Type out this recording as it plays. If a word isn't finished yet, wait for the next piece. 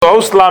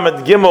Post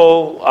Lamed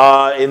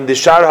Gimel in the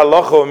Shar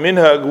Halacha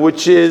Minhag,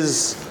 which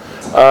is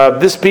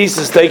this piece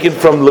is taken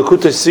from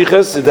Likutei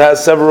Sichos. It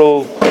has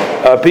several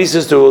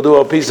pieces to we'll do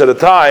a piece at a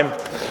time,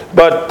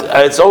 but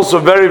it's also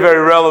very, very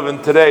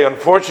relevant today.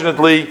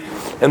 Unfortunately,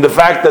 in the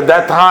fact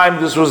that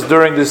time this was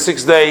during the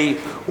 6-day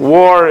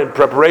war, in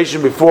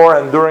preparation before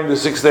and during the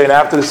 6th day and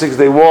after the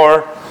 6-day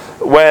war,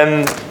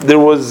 when there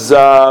was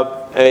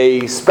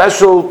a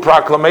special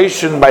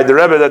proclamation by the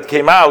Rebbe that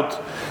came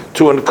out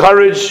to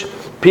encourage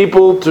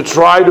people to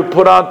try to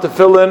put on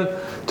tefillin,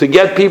 to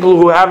get people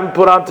who haven't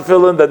put on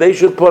tefillin, that they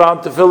should put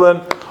on tefillin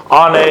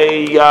on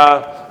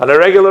a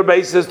regular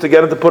basis, to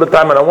get them to put it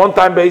on a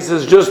one-time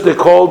basis. Just they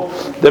called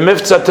the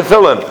Miftzah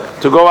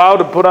Tefillin, to go out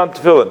and put on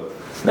tefillin.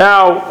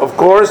 Now, of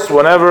course,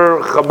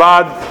 whenever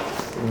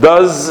Chabad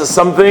does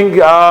something,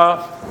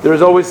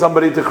 there's always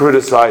somebody to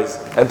criticize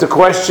and to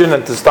question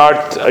and to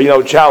start,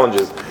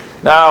 challenges.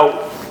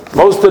 Now,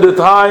 most of the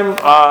time,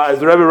 as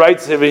the Rebbe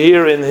writes over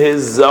here in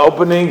his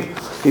opening,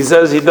 he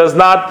says he does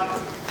not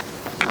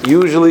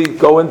usually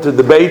go into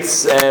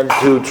debates and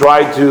to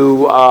try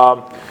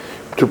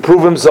to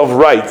prove himself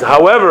right.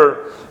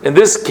 However, in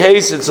this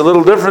case, it's a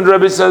little different,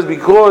 Rebbe says,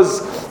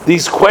 because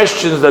these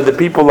questions that the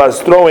people are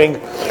throwing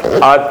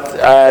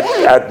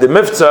at the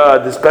Miftzah,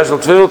 at the special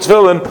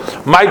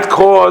tefillin, might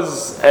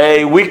cause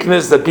a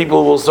weakness that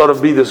people will sort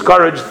of be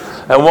discouraged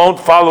and won't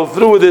follow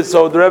through with it.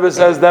 So the Rebbe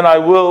says, then I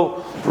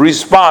will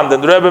respond.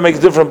 And the Rebbe makes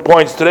different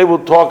points. Today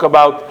we'll talk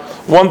about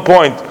one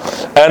point.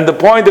 And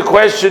the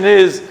question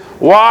is,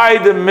 why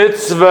the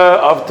mitzvah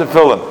of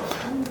tefillin?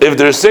 If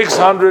there's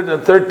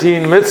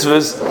 613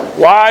 mitzvahs,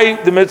 why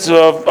the mitzvah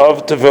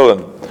of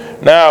tefillin?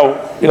 Now,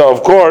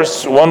 of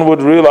course, one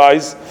would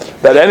realize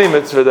that any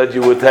mitzvah that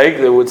you would take,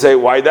 they would say,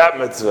 why that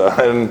mitzvah?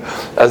 And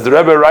as the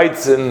Rebbe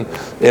writes in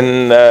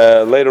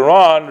later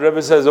on, the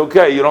Rebbe says,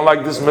 okay, you don't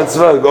like this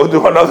mitzvah, go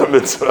do another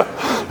mitzvah.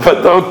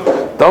 But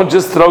don't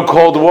just throw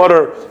cold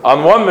water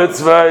on one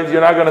mitzvah,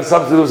 you're not going to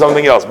substitute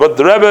something else. But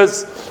the Rebbe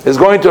is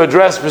going to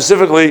address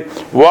specifically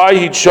why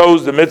he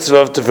chose the mitzvah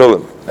of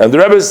tefillin. And the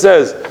Rebbe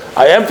says,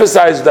 I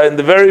emphasized that in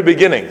the very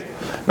beginning.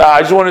 Now,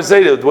 I just want to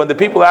say that when the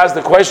people asked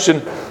the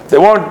question, they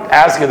weren't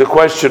asking the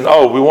question,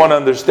 we want to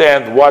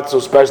understand what's so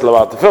special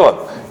about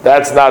tefillin.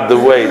 That's not the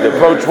way. The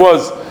approach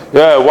was,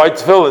 why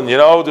tefillin?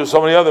 There's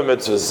so many other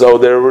mitzvahs. So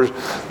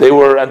they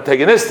were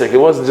antagonistic. It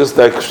wasn't just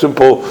like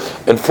simple,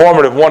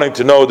 informative, wanting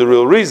to know the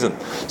real reason.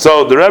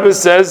 So the Rebbe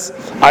says,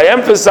 I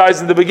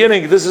emphasized in the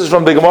beginning, this is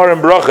from the Gemara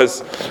in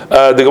Brachos.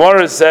 The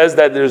Gemara says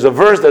that there's a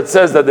verse that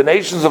says that the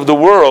nations of the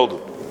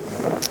world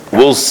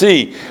will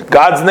see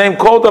God's name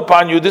called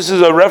upon you. This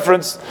is a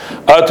reference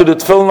to the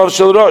tefillin of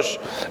Shel Rosh.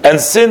 And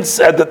since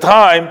at the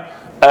time,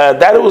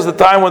 that was the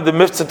time when the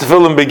Miftzah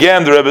Tefillin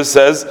began, the Rebbe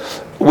says,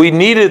 we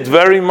needed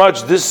very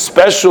much this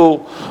special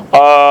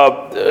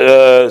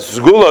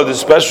sgula,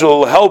 this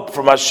special help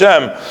from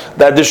Hashem,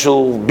 that there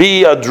shall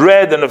be a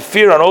dread and a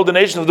fear on all the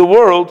nations of the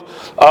world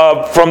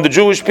from the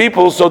Jewish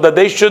people, so that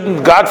they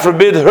shouldn't, God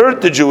forbid, hurt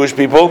the Jewish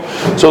people.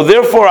 So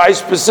therefore, I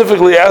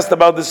specifically asked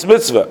about this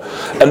mitzvah.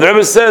 And the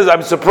Rebbe says,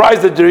 I'm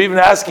surprised that they're even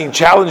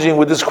challenging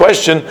with this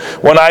question,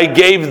 when I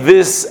gave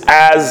this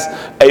as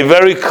a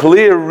very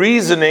clear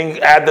reasoning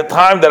at the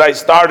time that I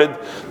started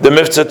the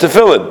Miftzah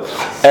Tefillin.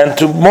 And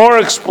to more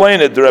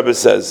explain it, the Rebbe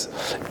says,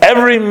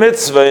 every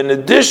mitzvah, in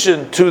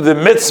addition to the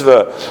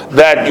mitzvah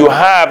that you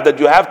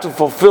have to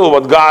fulfill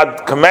what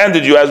God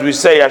commanded you, as we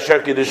say, Asher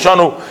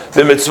Kiddushanu,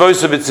 the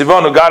mitzvos of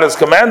Itzivonu, God has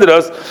commanded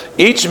us,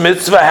 each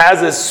mitzvah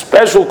has a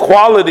special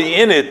quality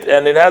in it,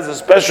 and it has a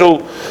special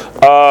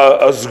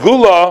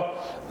sgula,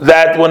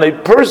 that when a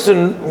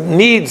person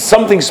needs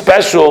something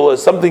special,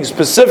 something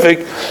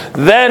specific,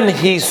 then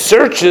he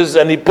searches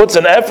and he puts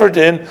an effort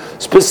in,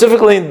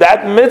 specifically in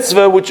that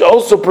mitzvah, which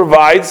also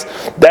provides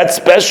that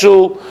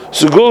special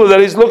segula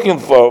that he's looking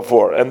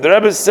for. And the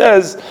Rebbe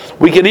says,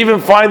 we can even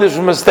find this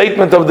from a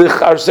statement of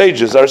our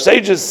sages. Our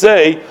sages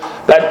say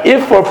that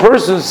if a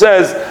person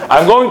says,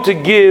 I'm going to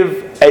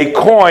give a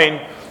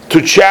coin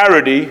to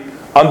charity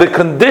on the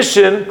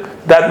condition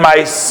that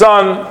my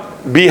son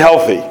be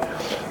healthy,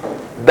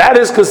 that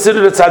is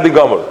considered a tzaddik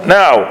gomer.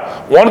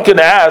 Now, one can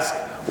ask,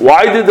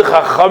 why did the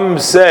Chacham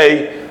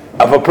say,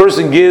 if a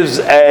person gives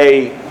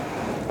a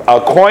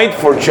coin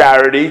for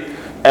charity,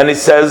 and he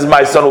says,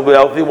 my son will be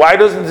healthy, why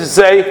doesn't he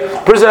say,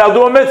 person, I'll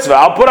do a mitzvah,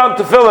 I'll put on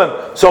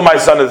tefillin so my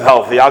son is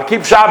healthy, I'll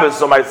keep Shabbos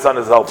so my son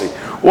is healthy?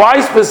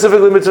 Why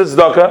specifically mitzvah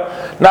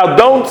tzedakah? Now,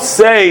 don't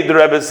say, the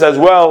Rebbe says,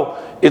 well,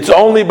 it's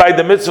only by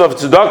the mitzvah of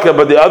tzedakah,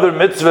 but the other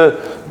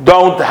mitzvah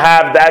don't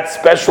have that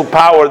special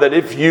power that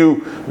if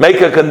you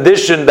make a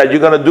condition that you're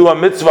going to do a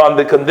mitzvah on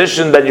the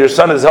condition that your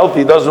son is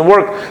healthy, it doesn't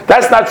work.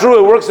 That's not true.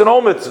 It works in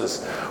all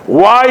mitzvahs.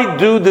 Why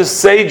do the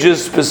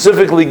sages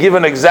specifically give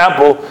an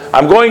example?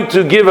 I'm going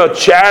to give a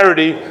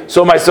charity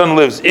so my son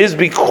lives. Is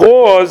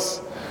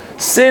because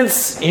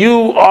since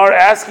you are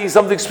asking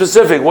something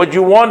specific, what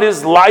you want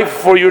is life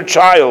for your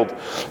child.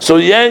 So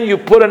then you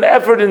put an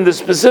effort in the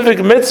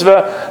specific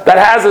mitzvah that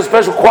has a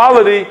special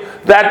quality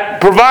that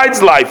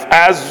provides life.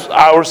 As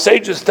our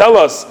sages tell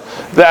us,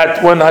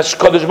 that when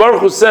HaKadosh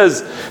Baruch Hu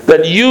says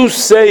that you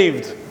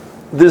saved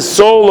the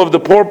soul of the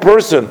poor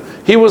person,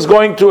 he was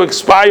going to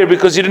expire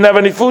because he didn't have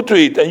any food to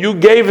eat, and you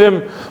gave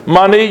him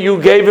money,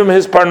 you gave him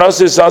his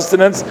parnassus,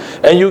 sustenance,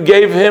 and you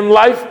gave him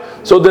life.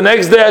 So the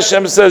next day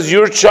Hashem says,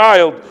 your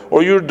child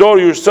or your daughter,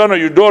 your son or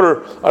your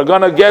daughter are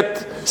going to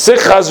get sick,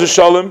 chas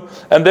v'shalom,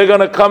 and they're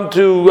going to come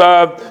to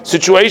a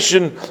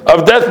situation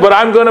of death, but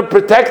I'm going to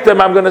protect them,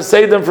 I'm going to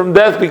save them from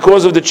death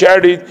because of the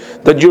charity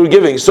that you're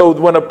giving. So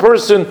when a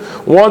person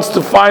wants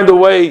to find a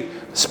way,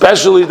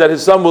 especially that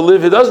his son will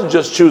live, he doesn't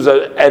just choose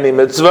any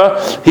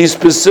mitzvah, he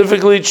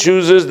specifically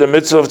chooses the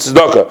mitzvah of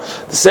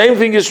tzedakah. The same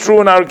thing is true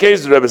in our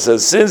case, the Rebbe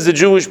says. Since the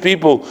Jewish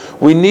people,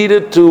 we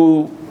needed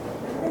to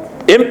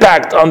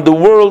impact on the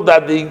world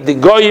that the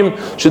Goyim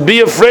should be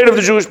afraid of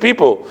the Jewish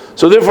people.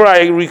 So therefore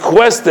I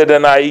requested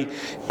and I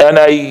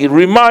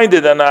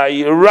reminded and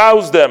I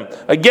aroused them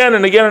again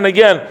and again and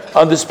again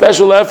on the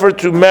special effort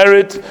to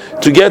merit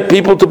to get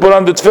people to put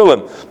on the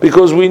tefillin,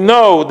 because we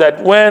know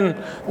that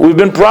when we've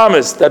been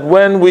promised that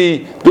when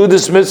we do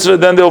this mitzvah,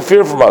 then they'll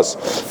fear from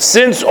us.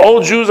 Since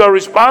all Jews are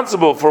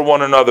responsible for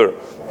one another,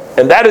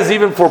 and that is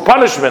even for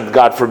punishment,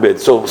 God forbid,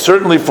 so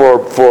certainly for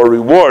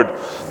reward.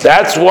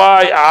 That's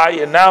why I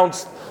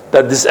announced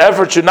that this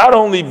effort should not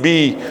only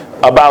be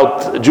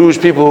about Jewish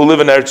people who live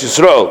in Eretz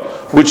Yisrael,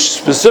 which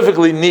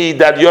specifically need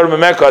that Yor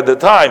Memeka at the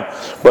time,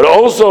 but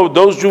also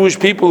those Jewish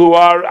people who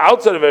are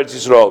outside of Eretz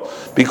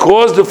Yisrael,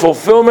 because the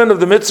fulfillment of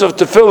the mitzvah of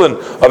tefillin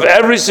of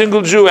every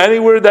single Jew,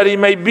 anywhere that he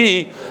may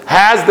be,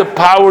 has the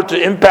power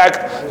to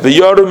impact the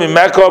Yor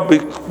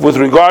Memeka with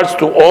regards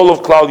to all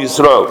of Klal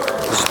Yisrael.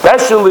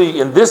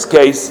 Especially in this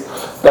case,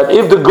 that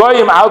if the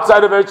Goyim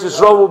outside of Eretz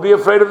Yisrael will be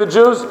afraid of the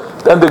Jews,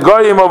 then the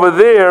Goyim over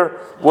there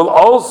will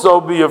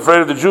also be afraid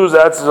of the Jews.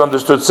 That's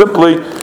understood simply